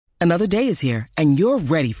Another day is here, and you're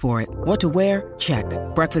ready for it. What to wear? Check.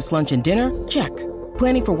 Breakfast, lunch, and dinner? Check.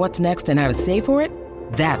 Planning for what's next and how to save for it?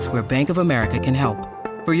 That's where Bank of America can help.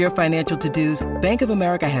 For your financial to-dos, Bank of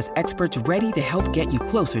America has experts ready to help get you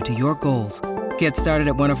closer to your goals. Get started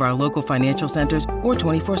at one of our local financial centers or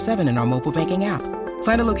 24/7 in our mobile banking app.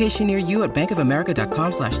 Find a location near you at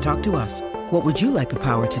bankofamerica.com/talktous. What would you like the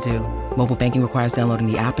power to do? Mobile banking requires downloading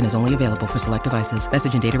the app and is only available for select devices.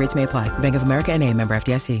 Message and data rates may apply. Bank of America N.A., member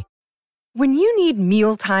FDIC. When you need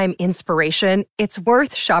mealtime inspiration, it's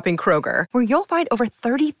worth shopping Kroger, where you'll find over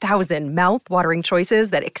 30,000 mouth-watering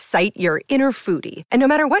choices that excite your inner foodie. And no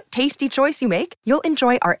matter what tasty choice you make, you'll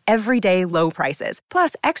enjoy our everyday low prices,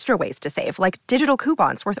 plus extra ways to save, like digital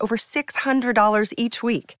coupons worth over $600 each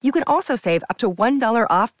week. You can also save up to $1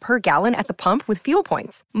 off per gallon at the pump with fuel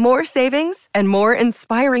points. More savings and more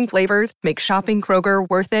inspiring flavors make shopping Kroger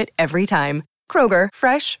worth it every time. Kroger,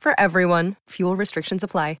 fresh for everyone. Fuel restrictions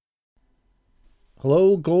apply.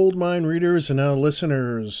 Hello, Goldmine readers and now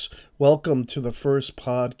listeners. Welcome to the first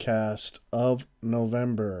podcast of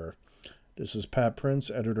November. This is Pat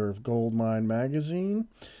Prince, editor of Goldmine Magazine,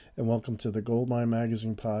 and welcome to the Goldmine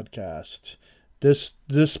Magazine podcast. This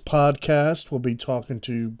podcast will be talking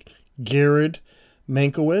to Garrett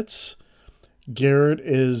Mankiewicz. Garrett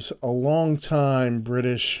is a long-time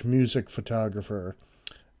British music photographer.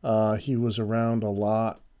 He was around a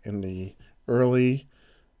lot in the early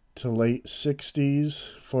to late 60s,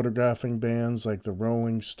 photographing bands like the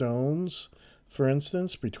Rolling Stones, for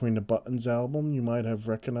instance. Between the Buttons album, you might have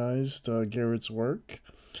recognized Garrett's work.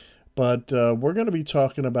 But we're going to be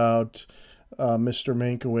talking about Mr.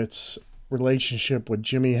 Mankiewicz's relationship with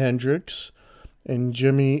Jimi Hendrix. And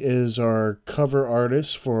Jimi is our cover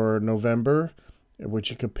artist for November, which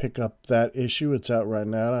you could pick up that issue. It's out right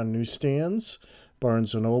now on newsstands,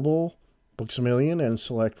 Barnes & Noble, Books A Million, and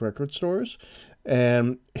select record stores.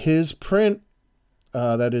 And his print,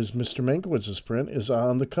 that is Mr. Mankiewicz's print, is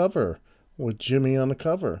on the cover, with Jimi on the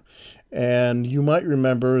cover. And you might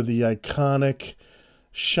remember the iconic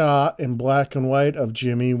shot in black and white of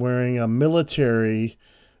Jimi wearing a military,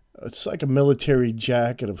 it's like a military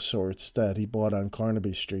jacket of sorts that he bought on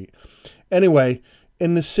Carnaby Street. Anyway,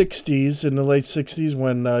 in the 60s, in the late 60s,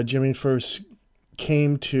 when Jimi first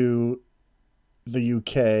came to the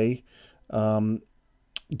UK,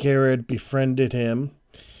 Garrett befriended him,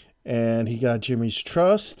 and he got Jimi's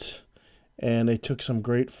trust, and they took some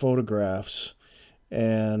great photographs,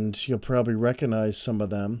 and you'll probably recognize some of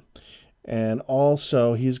them. And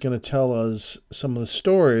also, he's going to tell us some of the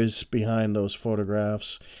stories behind those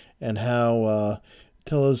photographs and how,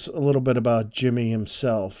 tell us a little bit about Jimi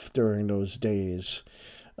himself during those days.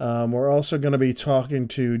 We're also going to be talking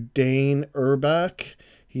to Dane Urbach.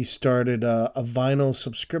 He started a vinyl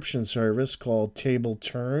subscription service called Table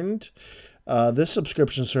Turned. This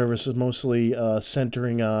subscription service is mostly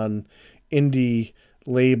centering on indie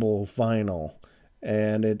label vinyl.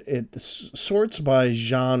 And it sorts by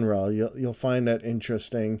genre. You'll find that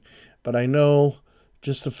interesting. But I know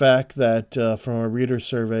just the fact that from our reader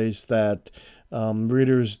surveys that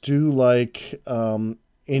readers do like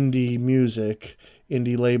indie music,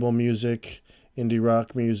 indie label music, indie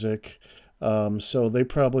rock music. So they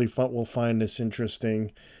probably will find this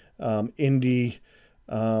interesting. Vinyl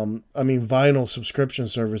subscription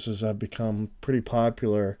services have become pretty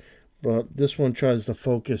popular, but this one tries to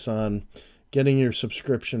focus on getting your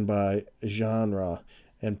subscription by genre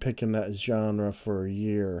and picking that genre for a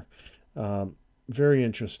year. Very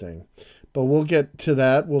interesting. But we'll get to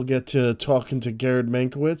that. We'll get to talking to Garrett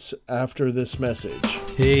Mankiewicz after this message.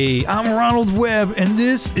 Hey, I'm Ronald Webb, and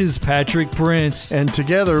this is Patrick Prince. And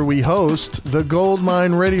together we host the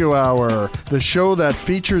Goldmine Radio Hour, the show that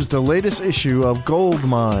features the latest issue of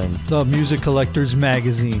Goldmine, the Music Collectors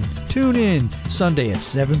Magazine. Tune in Sunday at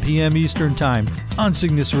 7 p.m. Eastern Time on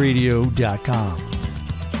CygnusRadio.com.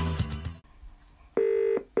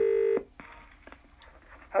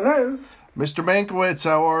 Hello? Mr. Mankiewicz,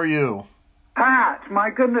 how are you? Pat, my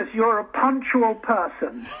goodness, you're a punctual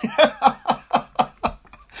person.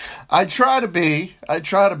 I try to be.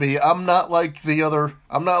 I'm not like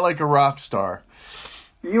a rock star.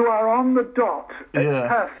 You are on the dot. It's Yeah.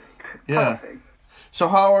 Perfect. Yeah. Perfect. So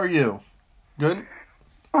how are you? Good?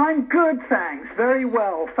 I'm good, thanks. Very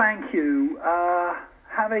well, thank you.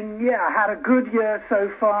 Having had a good year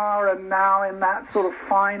so far, and now in that sort of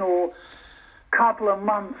final couple of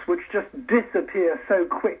months which just disappear so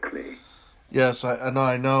quickly. Yes,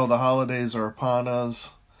 I know. The holidays are upon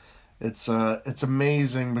us. It's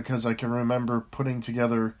amazing because I can remember putting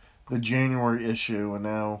together the January issue, and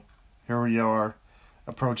now here we are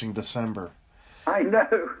approaching December. I know,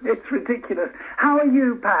 it's ridiculous. How are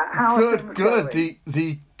you, Pat? How are things Good. going?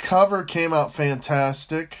 The cover came out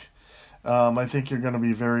fantastic. I think you're going to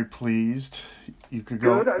be very pleased. You could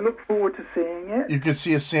go. Good. I look forward to seeing it. You could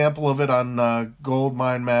see a sample of it on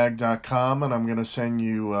goldminemag.com, and I'm going to send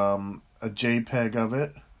you a JPEG of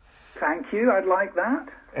it. Thank you. I'd like that.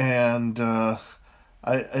 And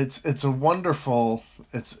it's a wonderful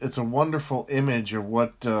image of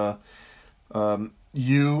what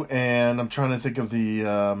you and I'm trying to think of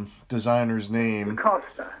the designer's name.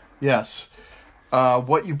 Costa. Yes,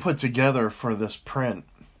 what you put together for this print.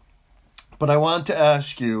 But I want to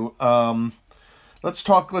ask you. Let's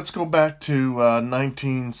go back to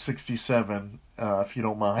 1967, if you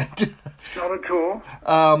don't mind. Not at all.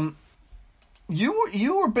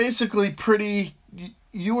 You were basically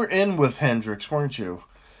you were in with Hendrix, weren't you?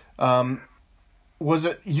 Was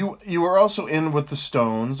it you were also in with the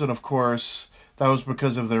Stones, and of course that was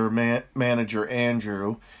because of their manager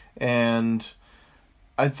Andrew. And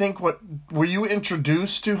I think were you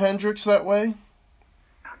introduced to Hendrix that way?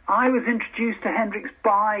 I was introduced to Hendrix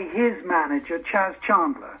by his manager, Chas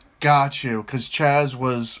Chandler. Got you, because Chas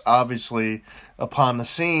was obviously upon the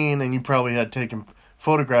scene, and you probably had taken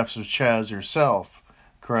photographs of Chas yourself,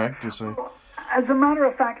 correct? As a matter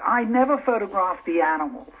of fact, I never photographed the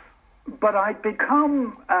animals, but I'd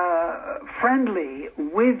become friendly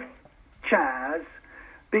with Chas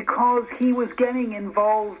because he was getting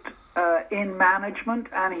involved in management,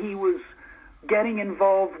 and he was getting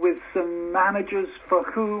involved with some managers for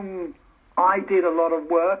whom I did a lot of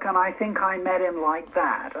work, and I think I met him like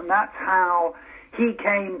that. And that's how he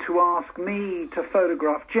came to ask me to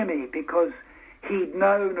photograph Jimmy, because he'd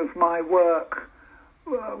known of my work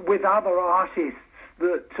with other artists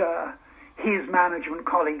that his management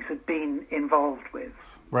colleagues had been involved with.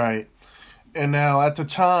 Right. And now, at the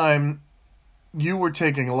time, you were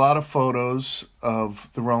taking a lot of photos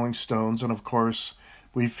of the Rolling Stones, and of course,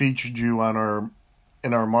 we featured you in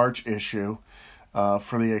our March issue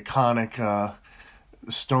for the iconic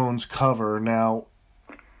Stones cover. Now,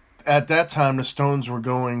 at that time, the Stones were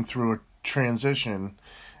going through a transition,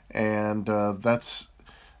 and that's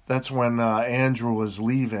when Andrew was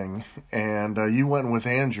leaving, and you went with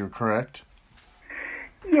Andrew, correct?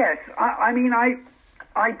 Yes, I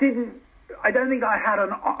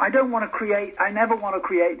never want to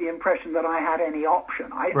create the impression that I had any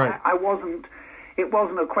option. It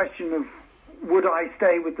wasn't a question of would I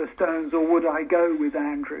stay with the Stones or would I go with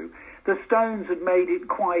Andrew. The Stones had made it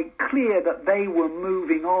quite clear that they were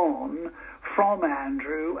moving on from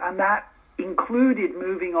Andrew, and that included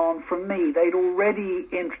moving on from me. They'd already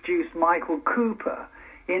introduced Michael Cooper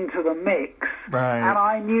into the mix, right, and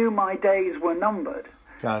I knew my days were numbered.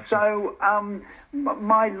 Gotcha. So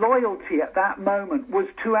my loyalty at that moment was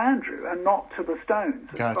to Andrew and not to the Stones.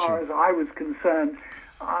 As far as I was concerned,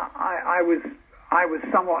 I was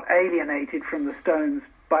somewhat alienated from the Stones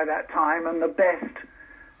by that time, and the best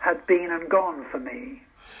had been and gone for me.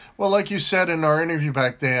 Well, like you said in our interview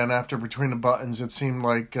back then, after Between the Buttons, it seemed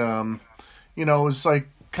like, it was like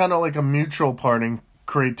kind of like a mutual parting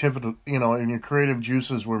creativity, and your creative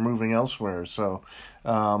juices were moving elsewhere. So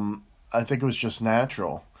I think it was just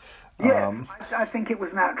natural. Yes, I think it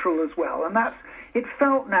was natural as well. And it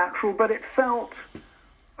felt natural, but it felt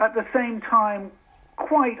at the same time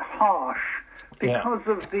quite harsh because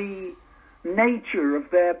of the nature of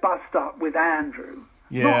their bust-up with Andrew.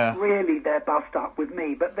 Yeah. Not really their bust-up with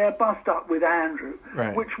me, but their bust-up with Andrew,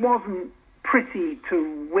 right, which wasn't pretty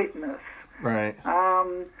to witness. Right.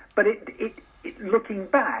 But it looking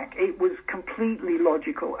back, it was completely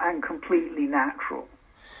logical and completely natural.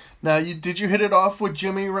 Now, did you hit it off with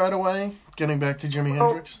Jimmy right away? Getting back to Jimi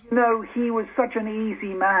Hendrix? No, he was such an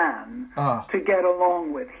easy man to get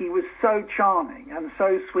along with. He was so charming and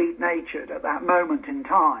so sweet-natured at that moment in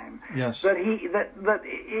time. Yes. That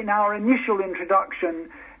in our initial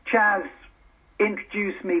introduction, Chas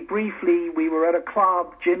introduced me briefly. We were at a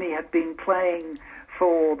club. Jimmy had been playing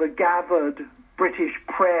for the gathered British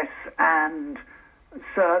press and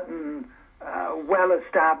certain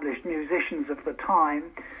well-established musicians of the time.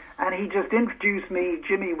 And he just introduced me.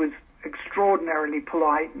 Jimmy was extraordinarily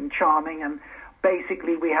polite and charming, and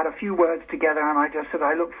basically we had a few words together, and I just said,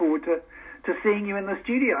 I look forward to seeing you in the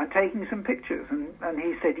studio and taking some pictures. And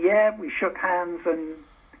he said, yeah, we shook hands, and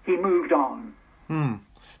he moved on. Do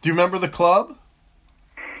you remember the club?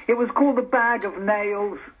 It was called the Bag of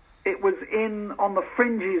Nails. It was on the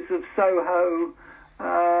fringes of Soho,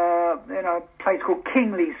 in a place called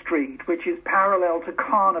Kingley Street, which is parallel to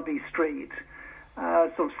Carnaby Street,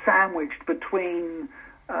 sort of sandwiched between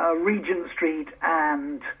Regent Street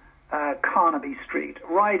and Carnaby Street,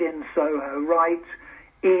 right in Soho, right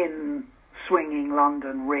in swinging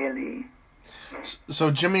London, really.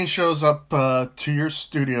 So Jimmy shows up to your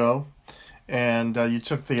studio, and you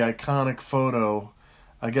took the iconic photo,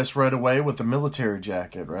 I guess, right away with the military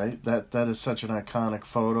jacket, right? That is such an iconic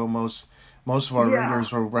photo. Most of our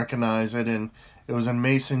readers will recognize it, and it was in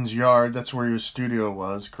Mason's Yard. That's where your studio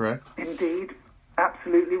was, correct? Indeed,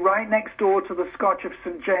 absolutely. Right next door to the Scotch of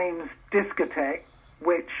St. James discotheque,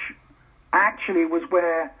 which actually was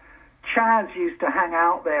where Chaz used to hang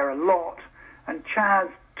out there a lot. And Chaz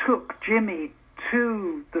took Jimmy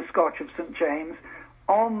to the Scotch of St. James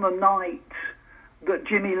on the night that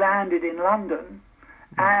Jimmy landed in London,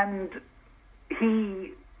 and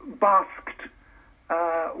he busked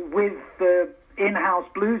with the in-house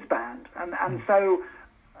blues band. And so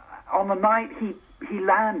on the night he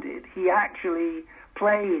landed, he actually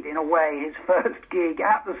played, in a way, his first gig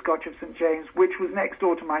at the Scotch of St. James, which was next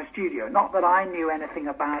door to my studio. Not that I knew anything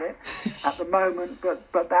about it at the moment,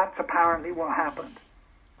 but that's apparently what happened.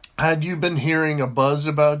 Had you been hearing a buzz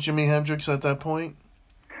about Jimi Hendrix at that point?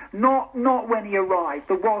 Not when he arrived.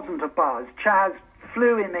 There wasn't a buzz. Chaz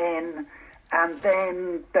flew him in, and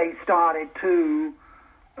then they started to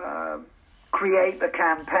create the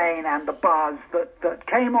campaign and the buzz that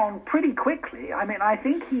came on pretty quickly. I mean, I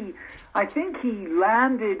think he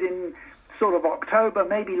landed in sort of October,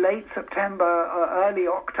 maybe late September or early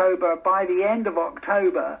October. By the end of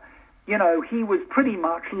October, he was pretty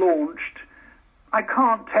much launched. I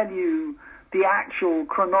can't tell you the actual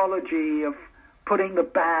chronology of putting the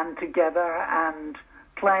band together and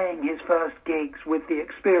playing his first gigs with the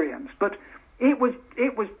Experience, but it was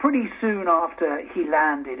pretty soon after he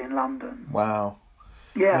landed in London. Wow.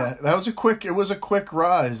 Yeah, that was a quick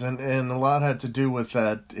rise, and a lot had to do with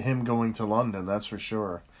him going to London, that's for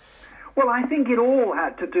sure. Well, I think it all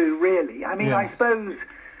had to do, really. I mean, I suppose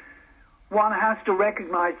one has to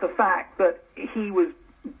recognize the fact that he was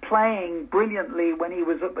playing brilliantly when he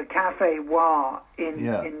was at the Café Wah in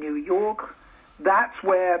New York. That's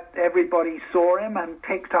where everybody saw him and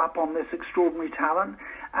picked up on this extraordinary talent.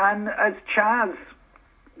 And as Chaz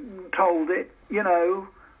told it,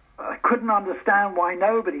 I couldn't understand why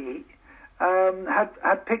nobody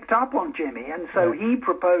had picked up on Jimmy. And so he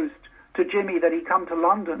proposed to Jimmy that he come to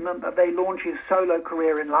London and that they launch his solo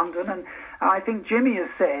career in London. And I think Jimmy has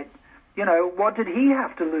said, what did he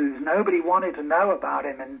have to lose? Nobody wanted to know about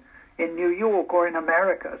him in New York or in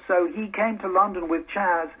America. So he came to London with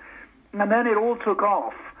Chaz, and then it all took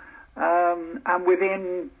off. And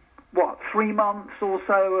within, 3 months or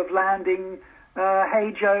so of landing,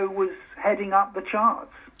 Hey Joe was heading up the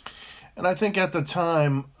charts. And I think at the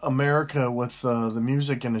time, America, with the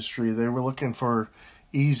music industry, they were looking for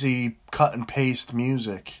easy cut and paste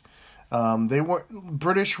music.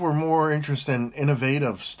 British were more interested in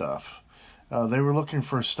innovative stuff. They were looking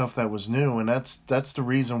for stuff that was new, and that's the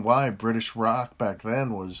reason why British rock back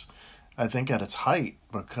then was, I think, at its height,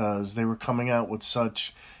 because they were coming out with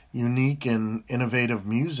such unique and innovative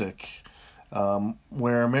music,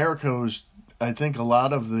 where America was, I think a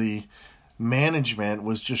lot of the management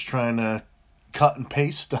was just trying to cut and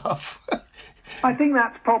paste stuff. I think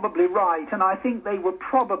that's probably right, and I think they were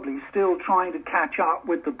probably still trying to catch up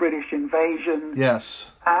with the British invasion.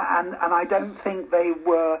 Yes. And I don't think they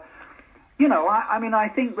were, I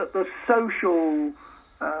think that the social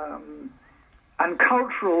and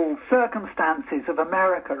cultural circumstances of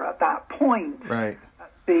America at that point, right,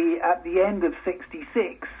 at the end of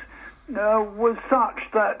 '66, was such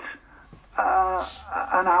that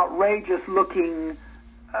an outrageous-looking,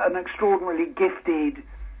 an extraordinarily gifted,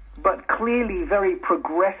 but clearly very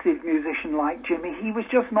progressive musician like Jimmy, he was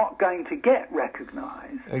just not going to get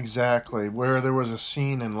recognized. Exactly, where there was a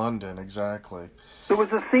scene in London, exactly. There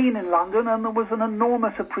was a scene in London, and there was an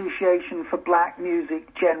enormous appreciation for black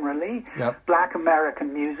music generally, black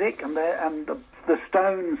American music, and the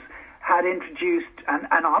Stones had introduced,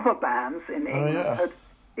 and other bands in England had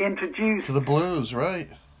introduced... To the blues, right.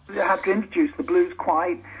 Had to introduce the blues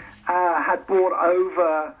had brought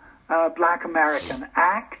over black American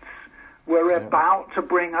acts. We're about to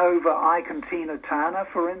bring over Ike and Tina Turner,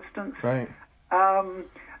 for instance. Right. And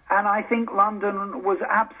I think London was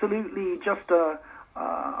absolutely just a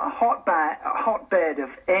hotbed of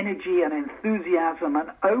energy and enthusiasm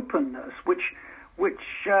and openness, which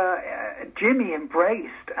Jimmy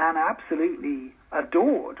embraced and absolutely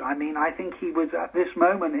adored. I mean, I think he was at this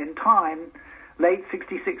moment in time, late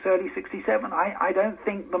 66, early 67, I don't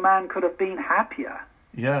think the man could have been happier.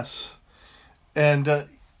 Yes. And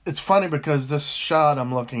it's funny because this shot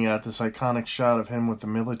I'm looking at, this iconic shot of him with the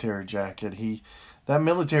military jacket, that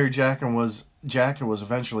military jacket was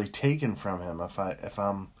eventually taken from him, if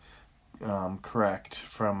I'm correct,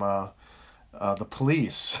 from the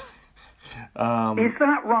police. Is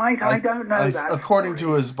that right? I don't know that. According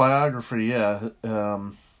to his biography, yeah.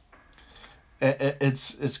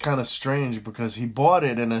 It's kind of strange because he bought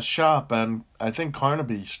it in a shop on, I think,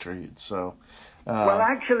 Carnaby Street. So, well,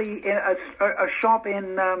 actually, in a shop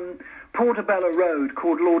in Portobello Road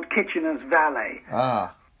called Lord Kitchener's Valet.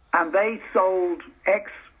 And they sold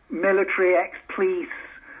ex-military, ex-police,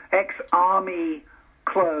 ex-army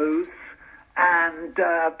clothes, and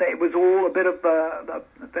it was all a bit of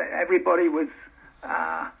everybody was,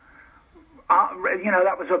 that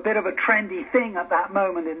was a bit of a trendy thing at that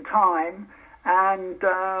moment in time. And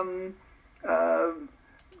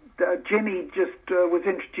Jimmy just was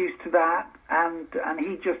introduced to that, and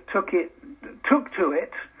he just took to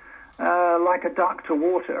it like a duck to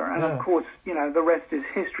water. And of course, the rest is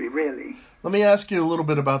history, really. Let me ask you a little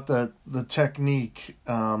bit about the technique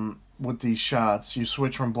with these shots. You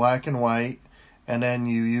switch from black and white, and then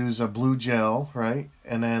you use a blue gel, right?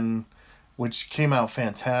 And then, which came out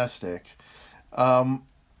fantastic.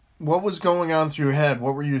 What was going on through your head?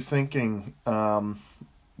 What were you thinking?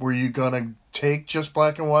 Were you gonna take just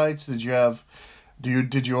black and whites? Did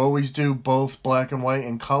you always do both black and white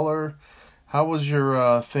and color? How was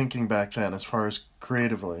your thinking back then, as far as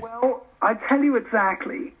creatively? Well, I tell you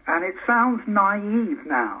exactly, and it sounds naive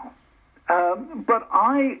now, but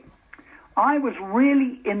I was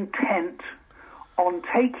really intent on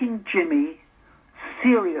taking Jimmy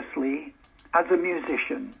seriously as a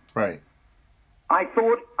musician. Right. I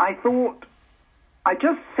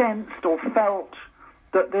just sensed or felt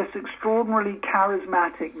that this extraordinarily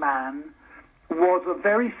charismatic man was a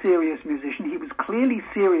very serious musician. He was clearly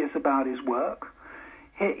serious about his work.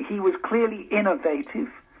 He was clearly innovative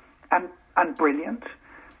and brilliant.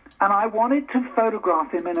 And I wanted to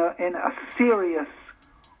photograph him in a serious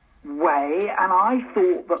way, and I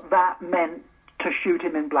thought that meant to shoot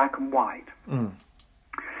him in black and white.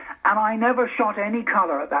 And I never shot any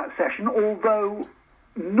color at that session, although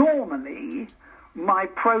normally my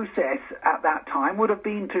process at that time would have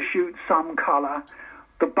been to shoot some color.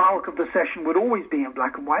 The bulk of the session would always be in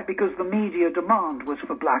black and white because the media demand was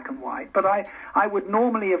for black and white. But I would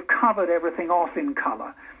normally have covered everything off in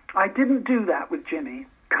color. I didn't do that with Jimmy.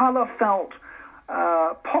 Color felt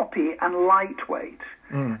poppy and lightweight.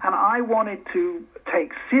 And I wanted to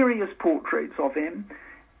take serious portraits of him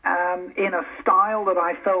in a style that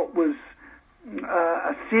I felt was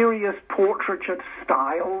a serious portraiture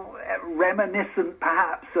style, reminiscent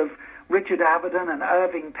perhaps of Richard Avedon and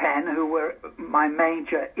Irving Penn, who were my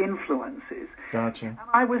major influences. Gotcha. And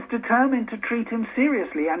I was determined to treat him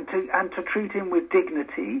seriously and to treat him with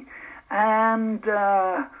dignity and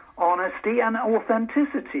honesty and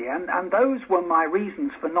authenticity, and those were my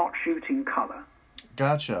reasons for not shooting color.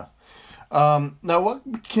 Gotcha. Now,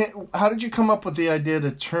 how did you come up with the idea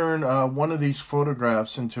to turn one of these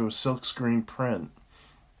photographs into a silkscreen print?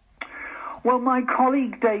 Well, my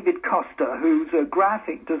colleague David Costa, who's a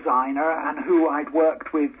graphic designer and who I'd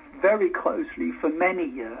worked with very closely for many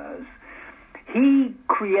years, he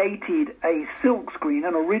created a silkscreen,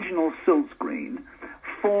 an original silkscreen,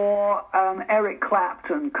 for an Eric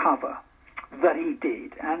Clapton cover that he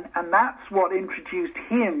did. And that's what introduced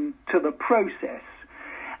him to the process.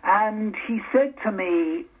 And he said to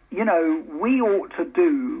me, we ought to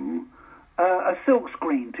do a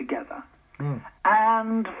silkscreen together.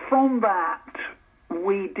 And from that,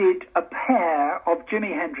 we did a pair of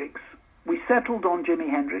Jimi Hendrix. We settled on Jimi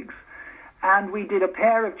Hendrix, and we did a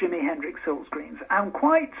pair of Jimi Hendrix silkscreens. And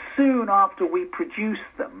quite soon after we produced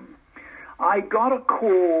them, I got a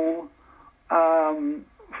call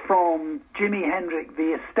from Jimi Hendrix,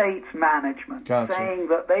 the estate's management, Gotcha. saying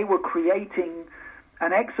that they were creating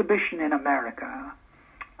an exhibition in America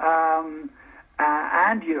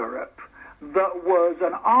and Europe that was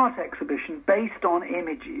an art exhibition based on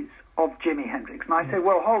images of Jimi Hendrix. And I said,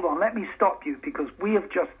 well, hold on, let me stop you, because we have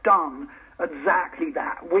just done exactly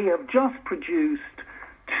that. We have just produced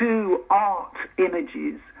 2 art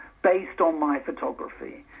images based on my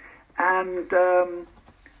photography. And the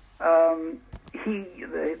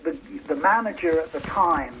manager at the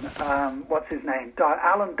time, what's his name,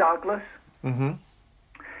 Alan Douglas,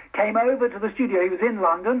 came over to the studio. He was in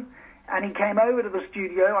London, and he came over to the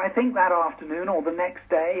studio, I think that afternoon or the next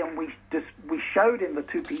day, and we showed him the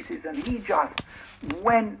 2 pieces, and he just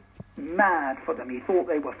went mad for them. He thought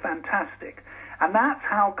they were fantastic. And that's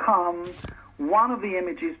how come one of the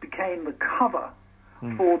images became the cover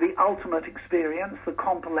for The Ultimate Experience, the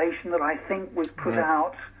compilation that I think was put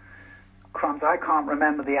out, I can't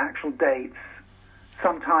remember the actual dates,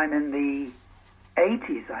 sometime in the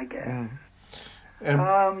 80s, I guess.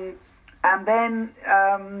 And then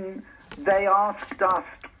they asked us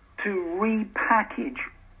to repackage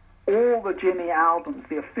all the Jimmy albums,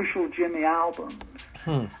 the official Jimmy albums,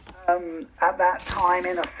 at that time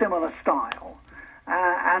in a similar style.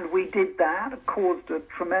 And we did that. It caused a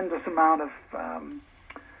tremendous amount of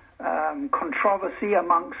controversy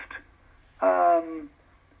amongst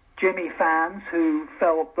Jimmy fans who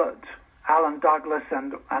felt that Alan Douglas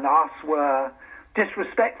and us were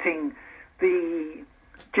disrespecting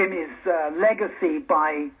Jimmy's legacy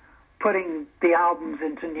by putting the albums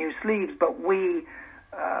into new sleeves, but we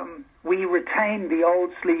retained the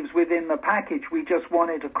old sleeves within the package. We just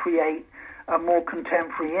wanted to create a more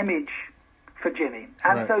contemporary image for Jimmy.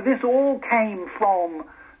 And so this all came from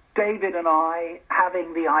David and I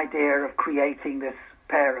having the idea of creating this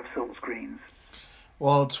pair of silkscreens.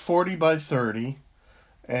 Well, it's 40 by 30,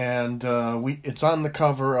 and it's on the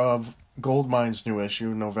cover of Goldmine's new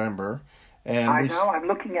issue, November. And I know, I'm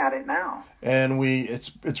looking at it now. And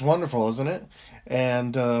it's wonderful, isn't it?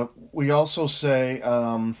 And we also say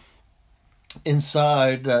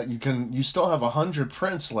inside that you still have 100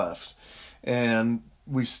 prints left, and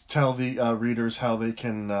we tell the readers how they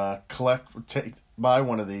can buy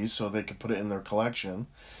one of these so they can put it in their collection,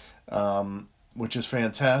 which is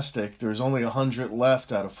fantastic. There's only 100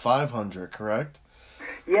 left out of 500, correct?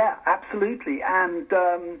 Yeah, absolutely, yes,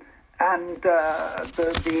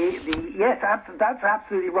 that's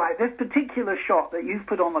absolutely right. This particular shot that you've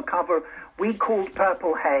put on the cover, we called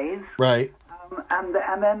Purple Haze. Right. And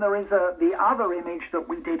then there is the other image that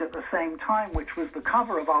we did at the same time, which was the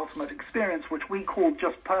cover of Ultimate Experience, which we called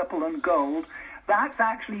just Purple and Gold. That's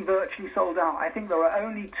actually virtually sold out. I think there are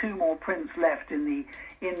only 2 more prints left in the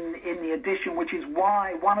edition, which is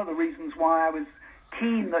one of the reasons why I was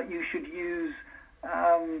keen that you should use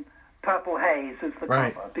Purple Haze as the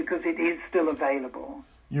cover, because it is still available.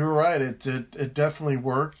 You're right. It definitely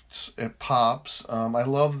works. It pops. I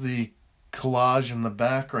love the collage in the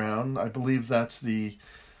background. I believe that's the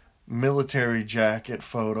military jacket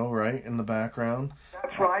photo, right, in the background.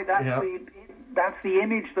 That's right. That's the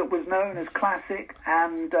image that was known as Classic,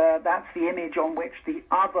 and that's the image on which the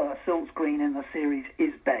other silkscreen in the series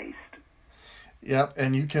is based. Yep,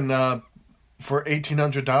 and you can, for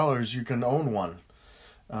 $1,800, you can own one.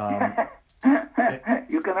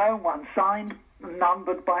 You can own one, signed,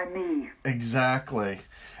 numbered by me. Exactly.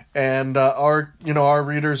 And our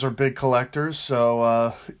readers are big collectors,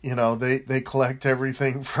 so they collect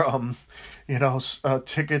everything from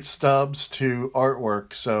ticket stubs to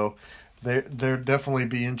artwork. So there definitely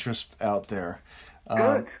be interest out there.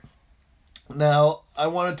 Good. Now I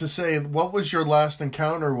wanted to say, what was your last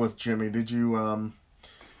encounter with Jimmy? Did you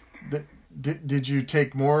did you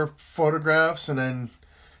take more photographs and then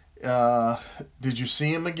did you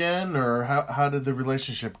see him again, or how did the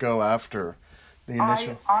relationship go after the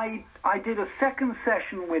initial? I did a second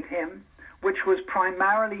session with him, which was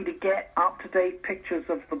primarily to get up-to-date pictures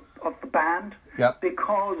of the band. Yep.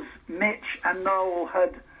 Because Mitch and Noel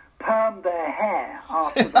had permed their hair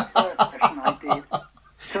after the first session I did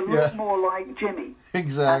to look more like Jimmy.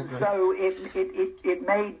 Exactly. And so it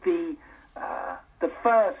made the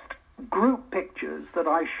first group pictures that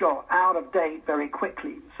I shot out of date very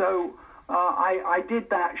quickly. So I did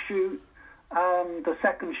that shoot, the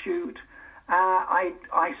second shoot.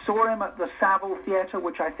 I saw him at the Savile Theatre,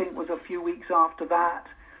 which I think was a few weeks after that.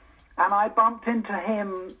 And I bumped into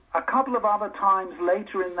him a couple of other times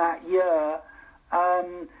later in that year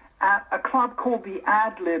at a club called the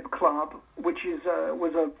Ad Lib Club, which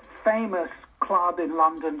was a famous club in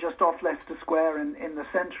London, just off Leicester Square in the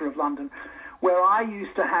centre of London, where I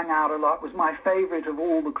used to hang out a lot. It was my favourite of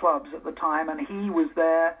all the clubs at the time, and he was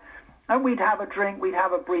there. And we'd have a drink, we'd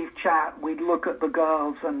have a brief chat, we'd look at the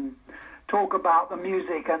girls and talk about the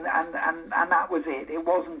music, and that was it. It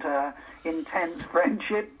wasn't an intense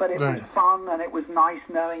friendship, but it was fun, and it was nice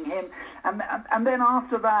knowing him. And then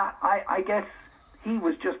after that, I guess he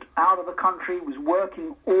was just out of the country, was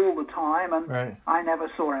working all the time, and I never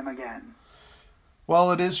saw him again.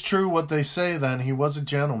 Well, it is true what they say then. He was a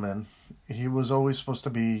gentleman. He was always supposed to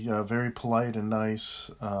be very polite and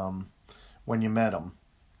nice when you met him.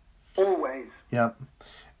 Always. Yep.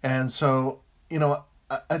 And so,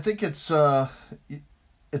 I think it's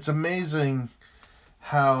amazing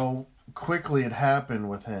how quickly it happened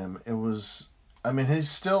with him. It was, he's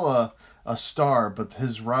still a star, but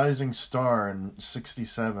his rising star in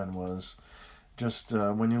 '67 was just,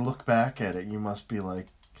 when you look back at it, you must be like,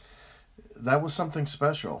 that was something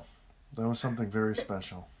special. That was something very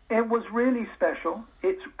special. It was really special.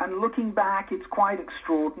 And looking back, it's quite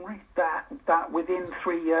extraordinary that within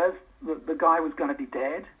 3 years, the guy was going to be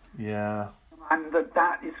dead. Yeah. And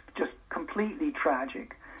that is just completely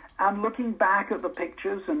tragic. And looking back at the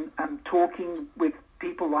pictures and talking with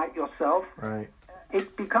people like yourself,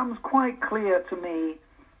 it becomes quite clear to me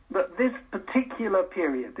that this particular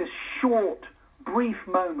period, this short, brief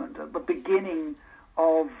moment at the beginning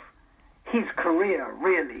of his career,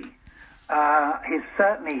 really,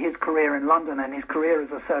 certainly his career in London and his career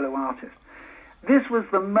as a solo artist, this was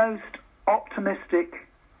the most optimistic,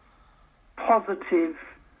 positive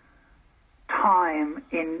time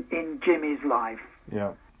in Jimmy's life.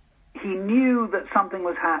 Yeah. He knew that something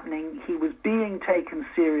was happening. He was being taken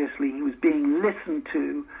seriously. He was being listened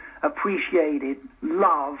to, appreciated,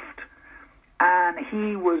 loved, and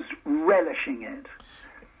he was relishing it.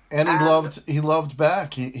 And he loved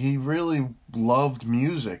back. He really loved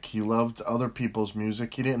music. He loved other people's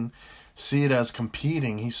music. He didn't see it as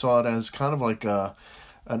competing. He saw it as kind of like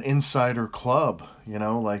an insider club,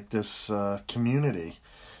 like this community.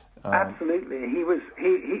 Absolutely. He was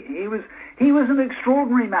an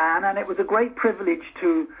extraordinary man, and it was a great privilege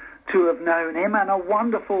to have known him, and a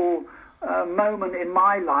wonderful moment in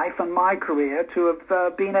my life and my career to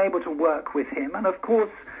have been able to work with him. And of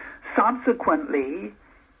course, subsequently,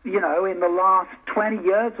 in the last 20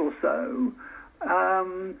 years or so,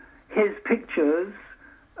 his pictures,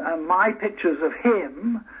 my pictures of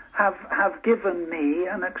him, have given me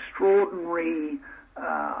an extraordinary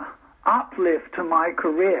uplift to my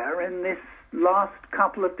career in this last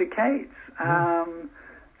couple of decades.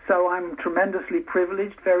 So I'm tremendously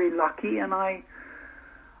privileged, very lucky, and I'm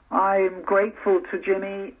grateful to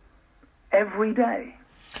Jimmy every day.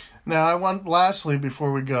 Now, lastly,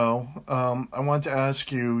 before we go, I want to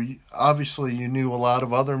ask you, obviously you knew a lot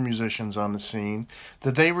of other musicians on the scene.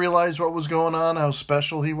 Did they realize what was going on, how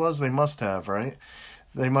special he was? They must have, right?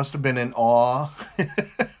 They must have been in awe.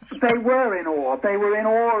 They were in awe. They were in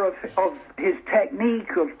awe of his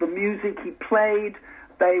technique, of the music he played.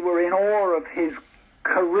 They were in awe of his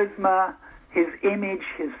charisma, his image,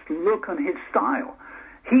 his look, and his style.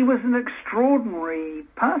 He was an extraordinary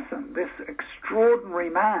person, this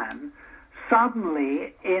extraordinary man,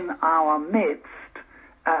 suddenly in our midst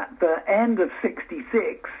at the end of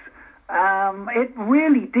 '66. It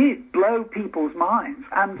really did blow people's minds.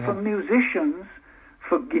 And for musicians,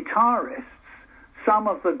 for guitarists, some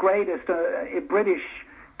of the greatest British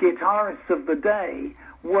guitarists of the day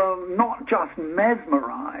were not just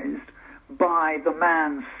mesmerized by the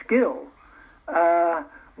man's skill,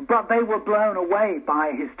 but they were blown away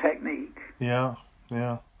by his technique. Yeah.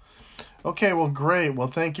 Okay, well, great. Well,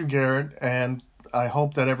 thank you, Garrett. And I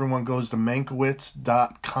hope that everyone goes to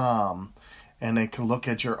Mankiewicz.com and they can look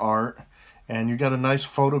at your art. And you got a nice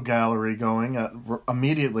photo gallery going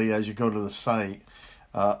immediately as you go to the site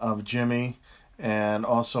of Jimmy, and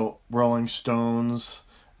also Rolling Stones.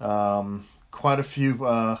 Quite a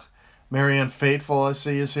few. Marianne Faithfull, I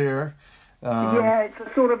see, is here. Yeah, it's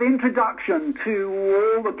a sort of introduction to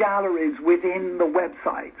all the galleries within the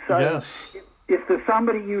website. So yes. If there's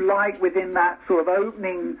somebody you like within that sort of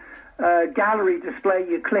opening gallery display,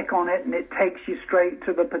 you click on it and it takes you straight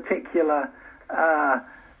to the particular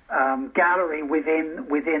gallery within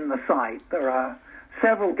the site. There are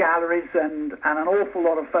several galleries and an awful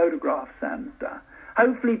lot of photographs, and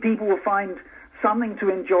hopefully people will find something to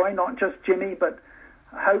enjoy, not just Jimmy, but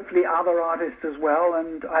hopefully other artists as well,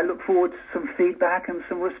 and I look forward to some feedback and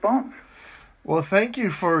some response. Well, thank you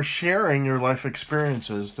for sharing your life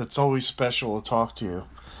experiences. That's always special to talk to you.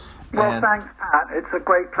 Well, thanks, Pat. It's a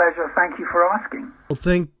great pleasure. Thank you for asking.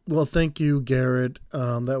 Well, thank you, Garrett.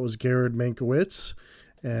 That was Garrett Mankiewicz,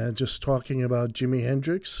 and just talking about Jimi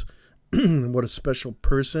Hendrix, what a special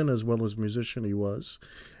person as well as musician he was.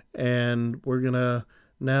 And we're going to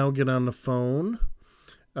now get on the phone.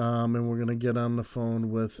 And we're going to get on the phone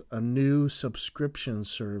with a new subscription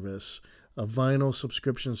service, a vinyl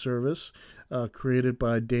subscription service created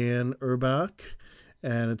by Dan Urbach,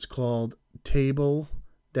 and it's called Table-Turned.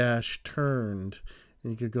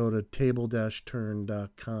 And you could go to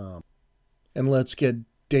table-turned.com. And let's get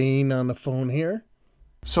Dane on the phone here.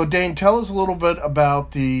 So, Dane, tell us a little bit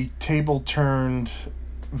about the Table Turned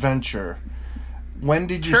venture. When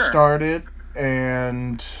did you start it,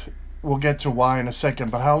 and we'll get to why in a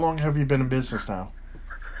second, but how long have you been in business now?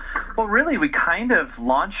 Well, really, we kind of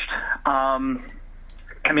launched,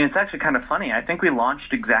 it's actually kind of funny. I think we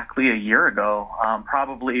launched exactly a year ago,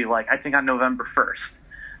 probably I think on November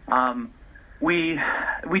 1st. We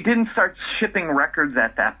didn't start shipping records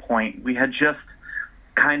at that point. We had just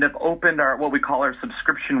kind of opened what we call our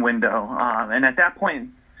subscription window. And at that point,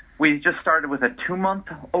 we just started with a 2-month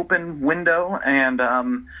open window, and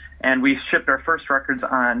we shipped our first records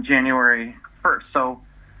on January 1st. So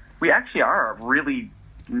we actually are a really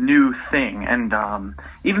new thing. And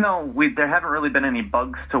even though there haven't really been any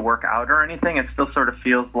bugs to work out or anything, it still sort of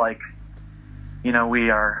feels like,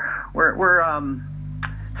 we're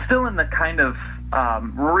still in the kind of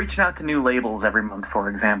we're reaching out to new labels every month, for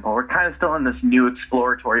example. We're kind of still in this new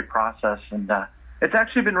exploratory process, and it's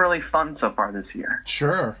actually been really fun so far this year.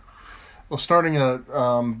 Sure. Well, starting a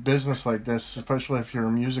business like this, especially if you're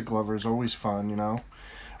a music lover, is always fun, you know?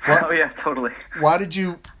 Oh, yeah, totally. Why did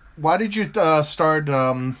you start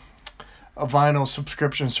a vinyl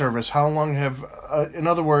subscription service? How long have, in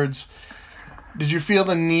other words, did you feel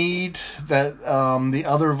the need that the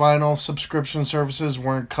other vinyl subscription services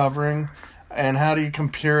weren't covering? And how do you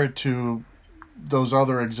compare it to those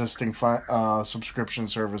other existing subscription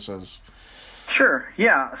services? Sure,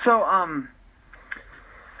 yeah.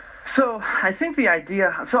 So I think the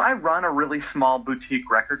idea, so I run a really small boutique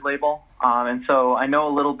record label, and so I know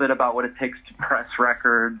a little bit about what it takes to press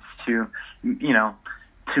records, to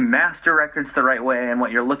master records the right way, and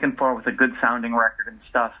what you're looking for with a good sounding record and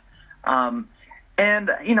stuff. And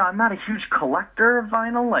I'm not a huge collector of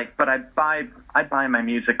vinyl, but I buy my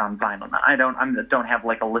music on vinyl. I don't have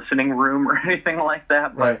like a listening room or anything like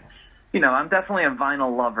that, but right. I'm definitely a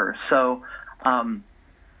vinyl lover. So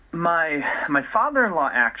my father-in-law,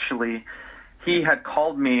 actually, he had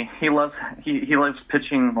called me. He loves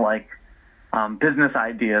pitching like business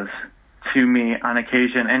ideas to me on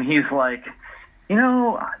occasion, and he's like, you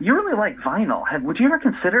really like vinyl. Would you ever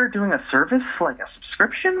consider doing a service, like a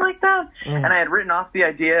subscription like that? And I had written off the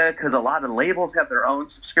idea because a lot of labels have their own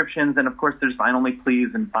subscriptions, and of course there's Vinyl Me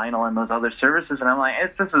Please and Vinyl and those other services. And I'm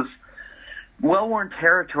like, this is well-worn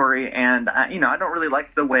territory, and I don't really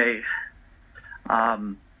like the way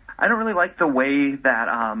that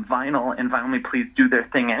Vinyl and Vinyl Me Please do their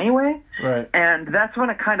thing anyway. Right. And that's when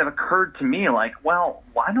it kind of occurred to me, like, well,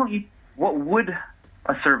 why don't you? What would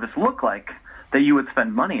a service look like that you would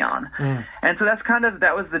spend money on? And so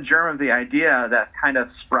that was the germ of the idea that kind of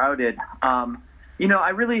sprouted. I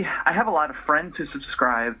have a lot of friends who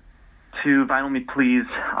subscribe to Vinyl Me Please,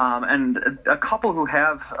 and a couple who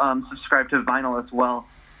have subscribed to Vinyl as well.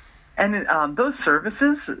 And those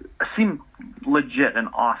services seem legit and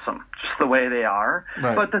awesome, just the way they are.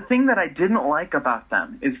 Right. But the thing that I didn't like about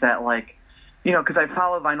them is that, like, because I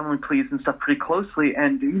follow Vinyl Me Please and stuff pretty closely,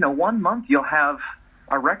 and, 1 month you'll have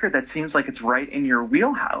a record that seems like it's right in your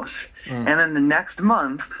wheelhouse. And then the next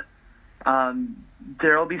month,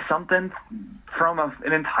 there'll be something from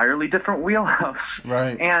an entirely different wheelhouse.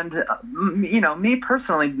 Right. And, me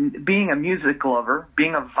personally, being a music lover,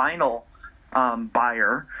 being a vinyl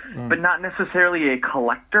buyer, but not necessarily a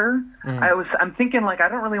collector, I'm thinking, like, I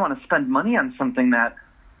don't really want to spend money on something that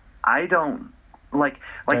I don't like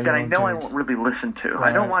that I know I won't really listen to. Right.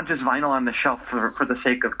 I don't want just vinyl on the shelf for the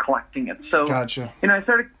sake of collecting it. So, gotcha. I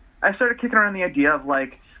started kicking around the idea of,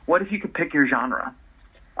 like, what if you could pick your genre?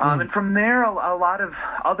 And from there, a lot of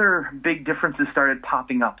other big differences started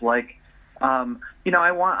popping up. Like,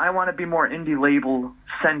 I want to be more indie label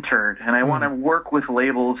centered, and I want to work with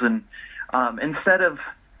labels, and instead of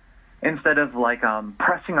like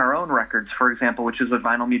pressing our own records, for example, which is what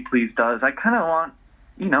Vinyl Me Please does, I kind of want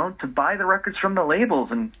to buy the records from the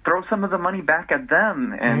labels and throw some of the money back at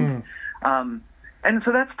them, and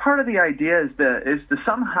so that's part of the idea, is to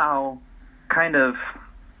somehow kind of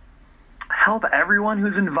help everyone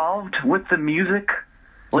who's involved with the music,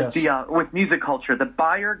 with with music culture. The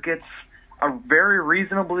buyer gets a very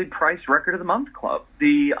reasonably priced record of the month club.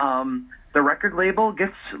 The record label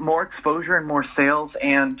gets more exposure and more sales,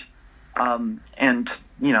 and our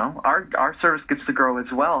service gets to grow as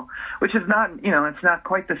well, which is not, it's not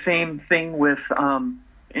quite the same thing with,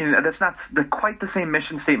 that's not quite the same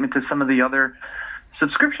mission statement to some of the other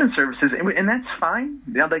subscription services, and that's fine.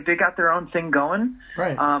 Like, they got their own thing going.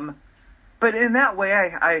 Right. But in that way,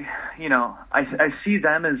 I see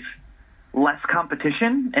them as less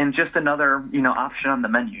competition and just another, option on the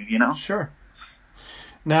menu, Sure.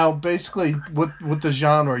 Now, basically, with the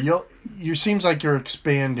genre, you seems like you're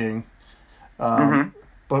expanding.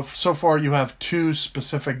 But so far you have two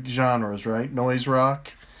specific genres, right? Noise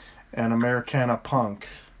rock and Americana punk.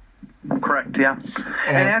 Correct, yeah.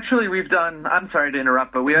 And actually we've done, I'm sorry to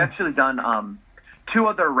interrupt, but we've actually done two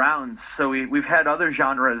other rounds. So we've had other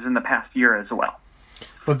genres in the past year as well.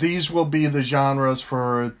 But these will be the genres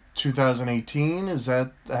for 2018? Is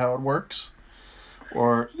that how it works?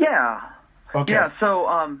 Or yeah. Okay. Yeah,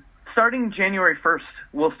 so starting January 1st,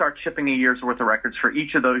 we'll start shipping a year's worth of records for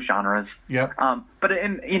each of those genres. Yep. But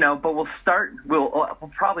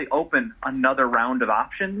we'll probably open another round of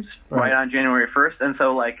options right on January 1st, and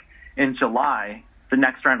so, like, in July, the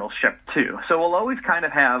next round will ship too. So we'll always kind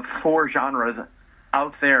of have four genres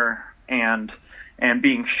out there and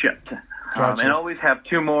being shipped. Gotcha. And always have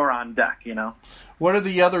two more on deck, What are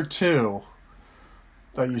the other two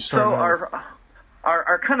that you started? So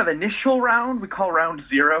our kind of initial round, we call round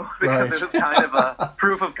 0 because Right. it was kind of a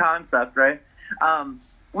proof of concept, right?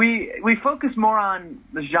 We focus more on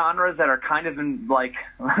the genres that are kind of in like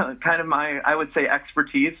kind of my, I would say,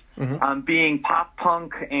 expertise, being pop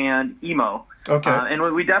punk and emo. Okay. And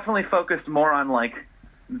we definitely focused more on like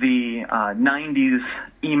the 90s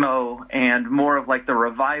emo and more of like the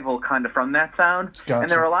revival kind of from that sound. Gotcha. And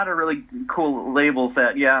there were a lot of really cool labels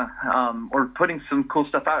that were putting some cool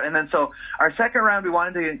stuff out. And then so our second round, we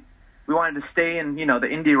wanted to stay in, you know, the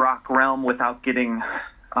indie rock realm without getting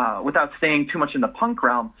without staying too much in the punk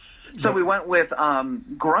realm. So we went with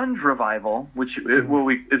grunge revival, which is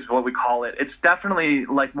what we call it. It's definitely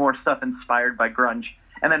like more stuff inspired by grunge.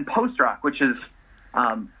 And then post rock, which is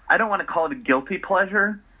I don't want to call it a guilty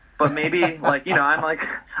pleasure, but maybe like, you know,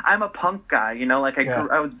 I'm a punk guy, you know, like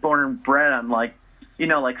I was born and bred on like, you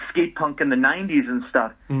know, like skate punk in the 90s and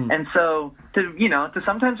stuff. And so to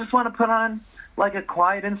sometimes just want to put on like a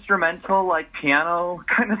quiet instrumental, like piano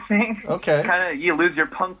kind of thing. Okay. Kind of, you lose your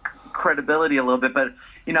punk credibility a little bit, but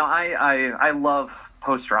you know, I love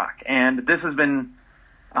post rock, and this has been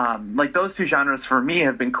like those two genres for me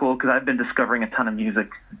have been cool because I've been discovering a ton of music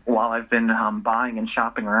while I've been buying and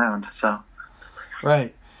shopping around. So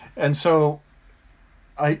Right. And so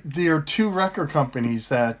there are two record companies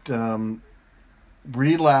that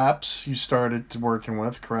Relapse you started working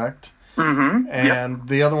with, correct? Mm-hmm. And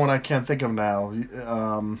the other one I can't think of now.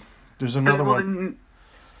 There's another one.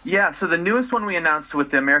 So the newest one we announced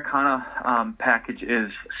with the Americana package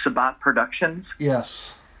is Sabat Productions.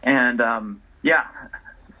 Yes. And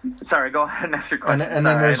sorry, go ahead and ask your question. And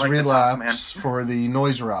then there's Relapse for the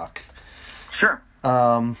noise rock. Sure.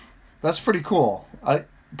 That's pretty cool. I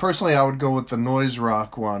would go with the noise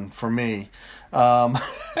rock one for me.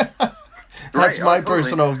 That's my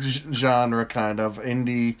personal genre, kind of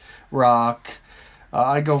indie rock.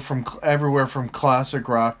 I go from everywhere from classic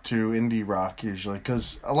rock to indie rock usually,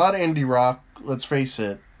 because a lot of indie rock, let's face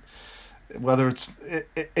it, whether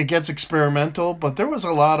it gets experimental, but there was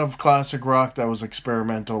a lot of classic rock that was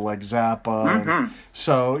experimental, like Zappa. And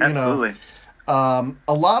so, you Absolutely. know,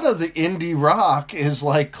 a lot of the indie rock is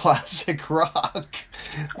like classic rock.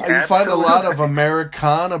 You find a lot of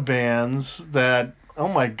Americana bands that, oh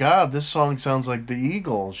my God, this song sounds like the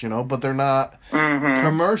Eagles, you know, but they're not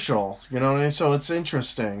commercial, you know what I mean? So it's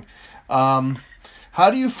interesting. How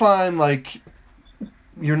do you find, like,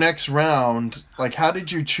 your next round, like, how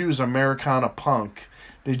did you choose Americana punk?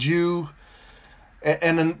 Did you...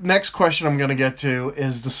 And the next question I'm going to get to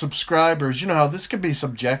is the subscribers. You know how this could be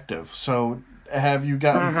subjective. So have you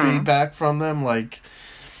gotten feedback from them? Like,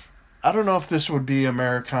 I don't know if this would be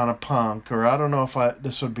Americana punk, or I don't know if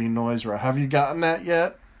this would be noise rock. Have you gotten that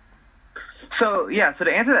yet? So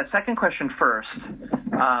to answer that second question first,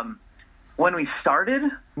 when we started,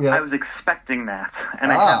 I was expecting that,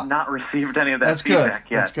 and I have not received any of that feedback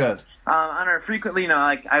yet. That's good. On our frequently, you know,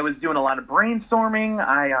 like I was doing a lot of brainstorming.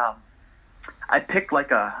 I picked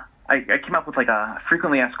like I came up with like a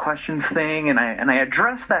frequently asked questions thing, and I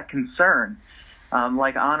addressed that concern,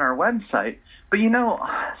 like on our website. But you know,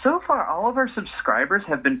 so far all of our subscribers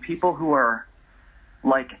have been people who are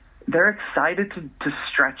like, they're excited to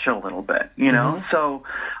stretch a little bit, you know? So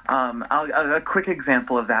a quick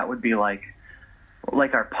example of that would be like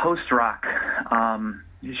our post-rock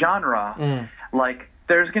genre. Like,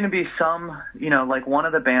 there's going to be some, you know, like one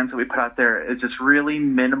of the bands that we put out there is this really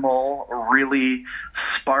minimal, really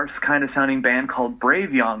sparse kind of sounding band called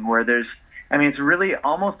Brave Young, where it's really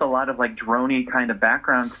almost a lot of like droney kind of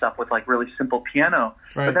background stuff with like really simple piano.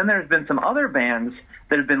 Right. But then there's been some other bands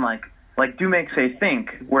that have been like Do Make Say Think,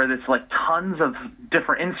 where there's like tons of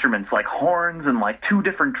different instruments, like horns and like two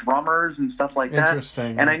different drummers and stuff like that.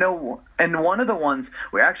 Interesting. And I know, and one of the ones,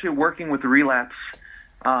 we're actually working with Relapse.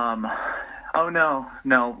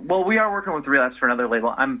 Well, we are working with Relapse for another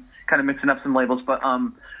label. I'm kind of mixing up some labels, but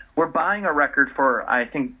we're buying a record for, I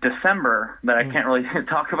think, December that I can't really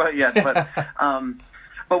talk about yet,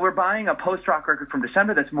 but we're buying a post-rock record from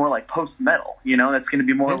December that's more like post-metal, you know, that's going to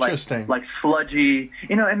be more like sludgy,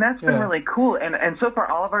 you know, and that's been really cool. And so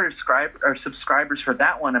far, all of our subscribers for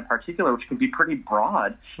that one in particular, which can be pretty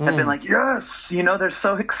broad, have been like, yes, you know, they're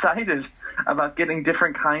so excited about getting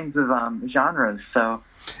different kinds of genres. So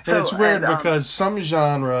it's weird because some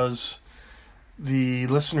genres, the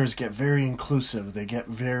listeners get very inclusive. They get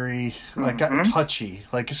very touchy,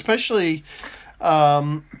 like especially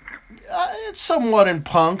it's somewhat in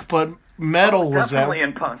punk, but metal was definitely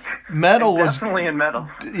in punk. Metal was definitely in metal.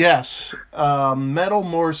 Yes, metal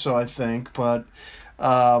more so, I think, but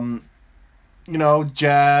you know,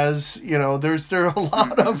 jazz. You know, there are a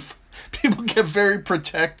lot of people get very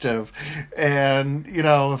protective, and you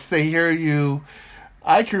know, if they hear you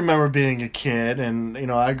I can remember being a kid, and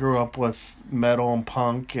I grew up with metal and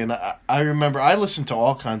punk, and I remember I listened to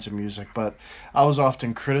all kinds of music, but I was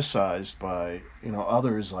often criticized by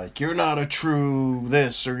others, like, you're not a true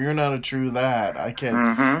this or you're not a true that. I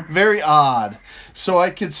can't. Very odd. So I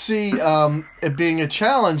could see it being a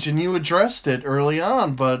challenge, and you addressed it early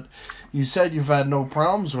on, but you said you've had no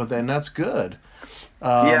problems with it, and that's good.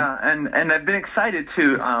 Yeah, and I've been excited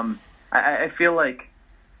too. I feel like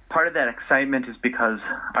part of that excitement is because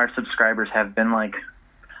our subscribers have been like,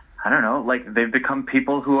 I don't know, like they've become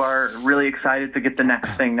people who are really excited to get the next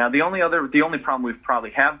thing. Now, the only problem we've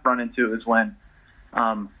probably have run into is when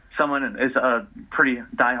someone is a pretty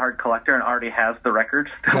diehard collector and already has the record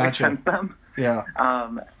that we sent them. Yeah.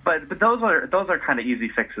 But those are kind of easy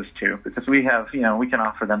fixes too, because we have, we can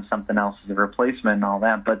offer them something else as a replacement and all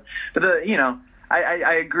that. But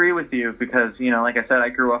I agree with you because, like I said, I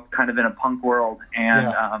grew up kind of in a punk world,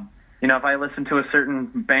 and if I listened to a certain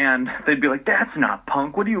band, they'd be like, "That's not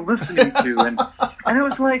punk. What are you listening to?" And it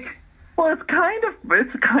was like, well, it's kind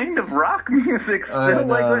of rock music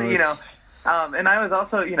still, and I was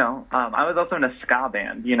also, I was also in a ska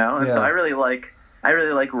band, and so I really like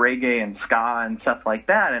reggae and ska and stuff like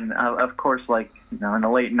that. And of course, like, in the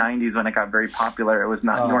late '90s when it got very popular, it was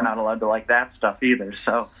not you were not allowed to like that stuff either.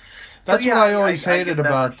 So. That's what I always hated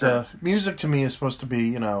about music. To me is supposed to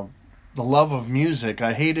be, the love of music.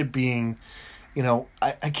 I hated being,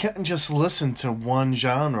 I can't just listen to one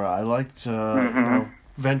genre. I liked,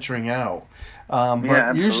 venturing out.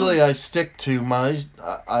 But usually I stick to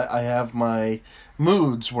I have my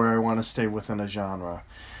moods where I want to stay within a genre.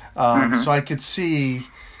 So I could see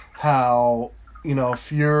how,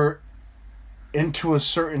 if you're into a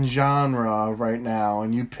certain genre right now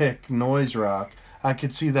and you pick noise rock, I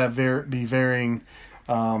could see that be very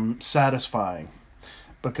satisfying,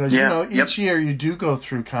 because each year you do go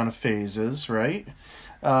through kind of phases, right?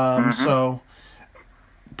 So,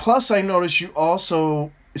 plus I notice you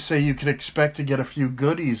also say you could expect to get a few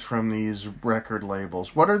goodies from these record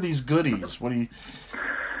labels. What are these goodies? What do you?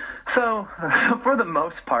 So, for the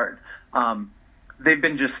most part, they've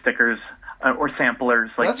been just stickers. Or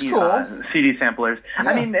samplers, like That's cool. CD samplers. Yeah.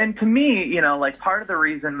 I mean, and to me, like part of the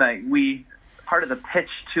reason that part of the pitch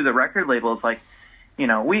to the record label is like,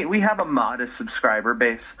 we have a modest subscriber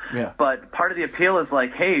base, but part of the appeal is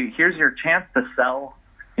like, hey, here's your chance to sell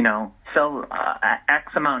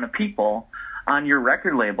X amount of people on your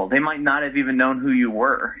record label. They might not have even known who you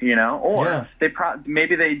were, or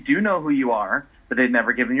maybe they do know who you are, but they've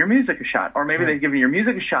never given your music a shot, or maybe they've given your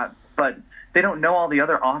music a shot, but they don't know all the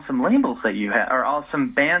other awesome labels that you have, or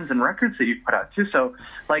awesome bands and records that you put out too. So,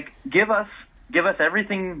 like, give us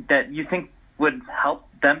everything that you think would help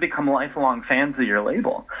them become lifelong fans of your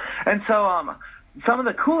label. And so some of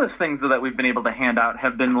the coolest things that we've been able to hand out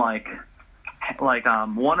have been like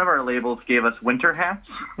one of our labels gave us winter hats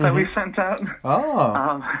that we sent out.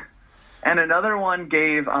 And another one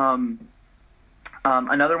gave out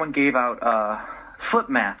slip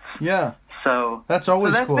mats. Yeah. So that's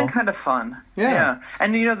always that's cool. Been kind of fun. Yeah.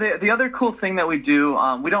 And the other cool thing that we do,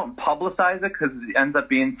 we don't publicize it because it ends up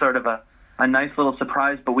being sort of a nice little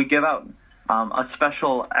surprise, but we give out a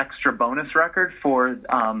special extra bonus record for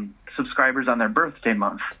subscribers on their birthday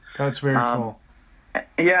month. That's very cool.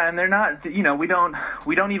 Yeah, and they're not, we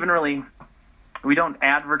don't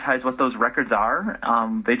advertise what those records are.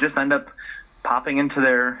 They just end up popping into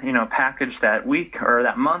their, package that week or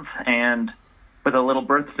that month, and with a little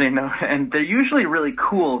birthday note. And they're usually really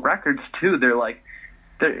cool records too. They're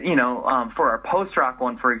for our post-rock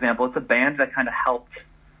one, for example, it's a band that kind of helped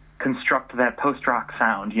construct that post-rock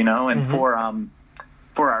sound, and for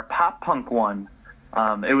our pop-punk one,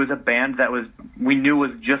 it was a band that we knew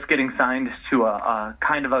was just getting signed to a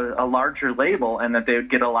kind of a larger label, and that they would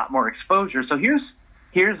get a lot more exposure. So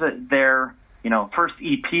here's their first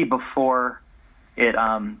EP before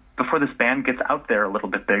this band gets out there a little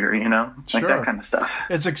bit bigger, like that kind of stuff.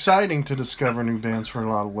 It's exciting to discover new bands for a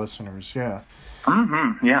lot of listeners. Yeah.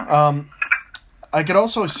 Yeah. I could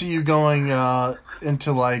also see you going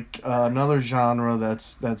into like another genre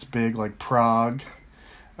that's big, like prog.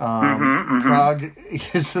 Prog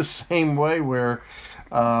is the same way, where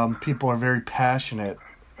people are very passionate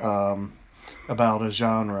about a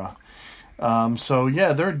genre. So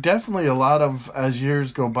yeah, there are definitely a lot of, as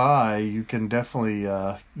years go by, you can definitely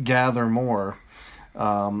gather more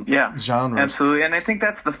genres. Absolutely. And I think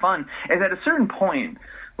that's the fun, is at a certain point,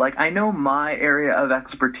 like, I know my area of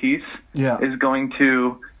expertise is going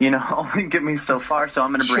to, only get me so far, so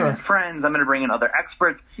I'm going to bring in friends, I'm going to bring in other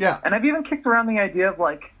experts. Yeah. And I've even kicked around the idea of,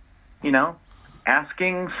 like,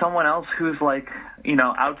 asking someone else who's like,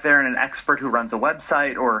 out there and an expert who runs a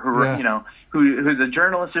website or who's a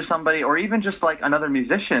journalist or somebody, or even just like another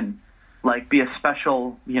musician, like be a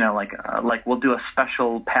special, like we'll do a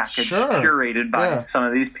special package curated by some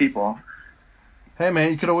of these people. Hey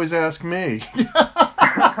man, you could always ask me.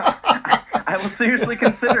 I will seriously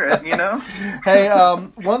consider it, Hey,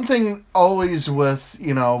 one thing always with,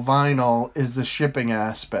 vinyl is the shipping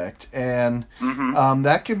aspect, and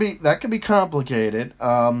that could be complicated.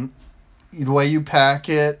 The way you pack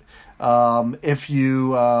it, if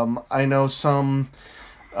you, I know some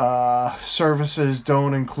services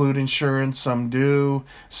don't include insurance, some do,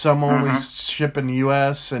 some only ship in the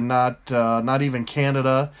U.S. and not even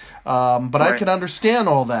Canada. But right. I can understand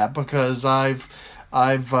all that because I've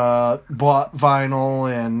bought vinyl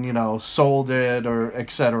and sold it or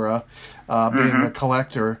etc. Being a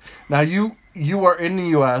collector. Now you are in the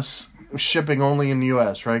U.S. shipping only in the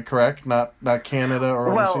U.S. right? Correct? Not Canada or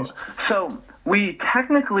overseas. So we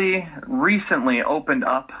technically recently opened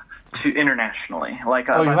up to internationally, like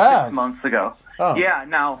about 6 months ago. Oh. Yeah.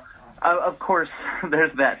 Now, of course,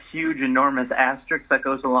 there's that huge, enormous asterisk that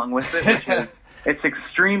goes along with it, which is it's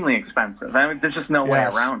extremely expensive. I mean, there's just no way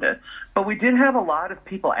around it. But we did have a lot of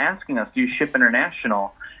people asking us, "Do you ship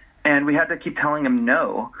international?" And we had to keep telling them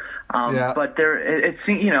no. But if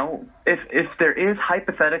there is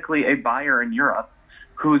hypothetically a buyer in Europe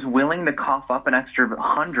who's willing to cough up an extra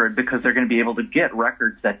 100 because they're going to be able to get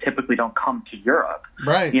records that typically don't come to Europe.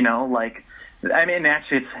 Right.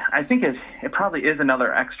 Actually, I think it probably is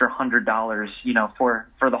another extra $100,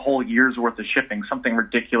 for the whole year's worth of shipping, something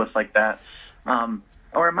ridiculous like that.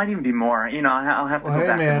 Or it might even be more. I'll have to go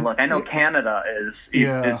back and look. I know Canada is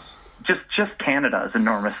just Canada is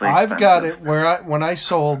enormously expensive. I've got it when I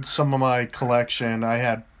sold some of my collection, I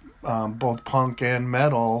had both punk and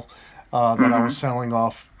metal that I was selling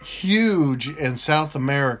off huge in South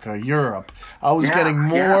America, Europe. I was getting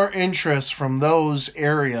more interest from those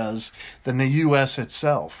areas than the U.S.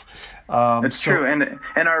 itself. It's true, and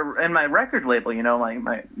my record label,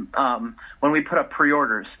 when we put up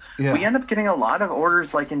pre-orders, we end up getting a lot of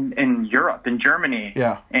orders like in Europe, in Germany,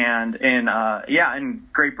 and in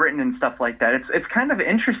Great Britain and stuff like that. It's kind of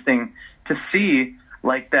interesting to see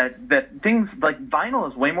like that things like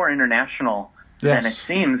vinyl is way more international than it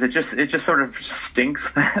seems. It just sort of stinks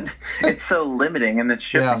that it's so limiting in its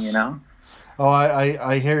shipping. Oh,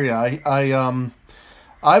 I hear you.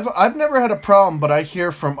 I've never had a problem, but I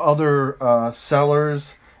hear from other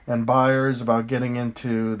sellers and buyers about getting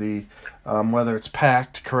into the whether it's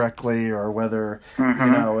packed correctly or whether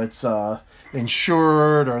it's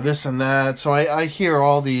insured or this and that. So I hear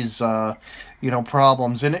all these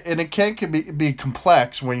problems, and it can be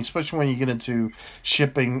complex especially when you get into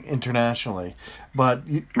shipping internationally. But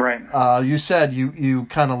you said you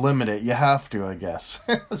kind of limit it. You have to, I guess.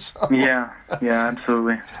 Yeah,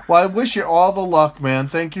 absolutely. Well, I wish you all the luck, man.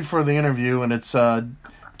 Thank you for the interview, and it's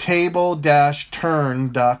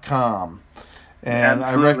table-turn.com. And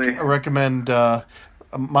I recommend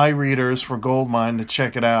my readers for Goldmine to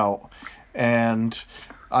check it out. And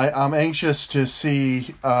I'm anxious to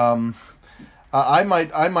see. I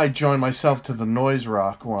might join myself to the noise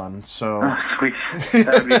rock one. So sweet,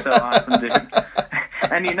 that would be so awesome, dude.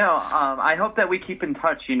 And I hope that we keep in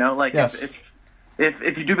touch. If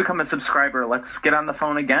you do become a subscriber, let's get on the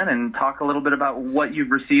phone again and talk a little bit about what you've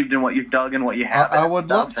received and what you've dug and what you have. I would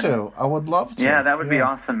love to. Yeah, that would be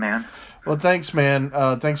awesome, man. Well, thanks, man.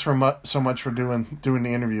 Thanks so much for doing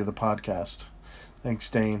the interview, the podcast. Thanks,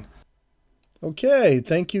 Dane. Okay,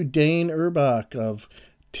 thank you, Dane Urbach of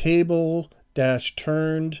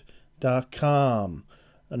table-turned.com,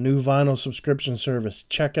 a new vinyl subscription service.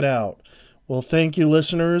 Check it out. Well, thank you,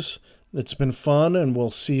 listeners. It's been fun, and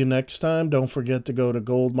we'll see you next time. Don't forget to go to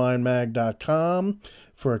goldminemag.com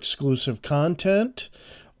for exclusive content.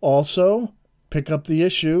 Also, pick up the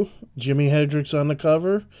issue. Jimi Hendrix on the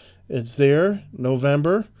cover. It's there,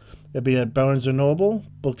 November. It'll be at Barnes & Noble,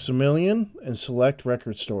 Books A Million, and select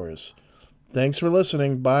record stores. Thanks for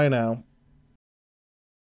listening. Bye now.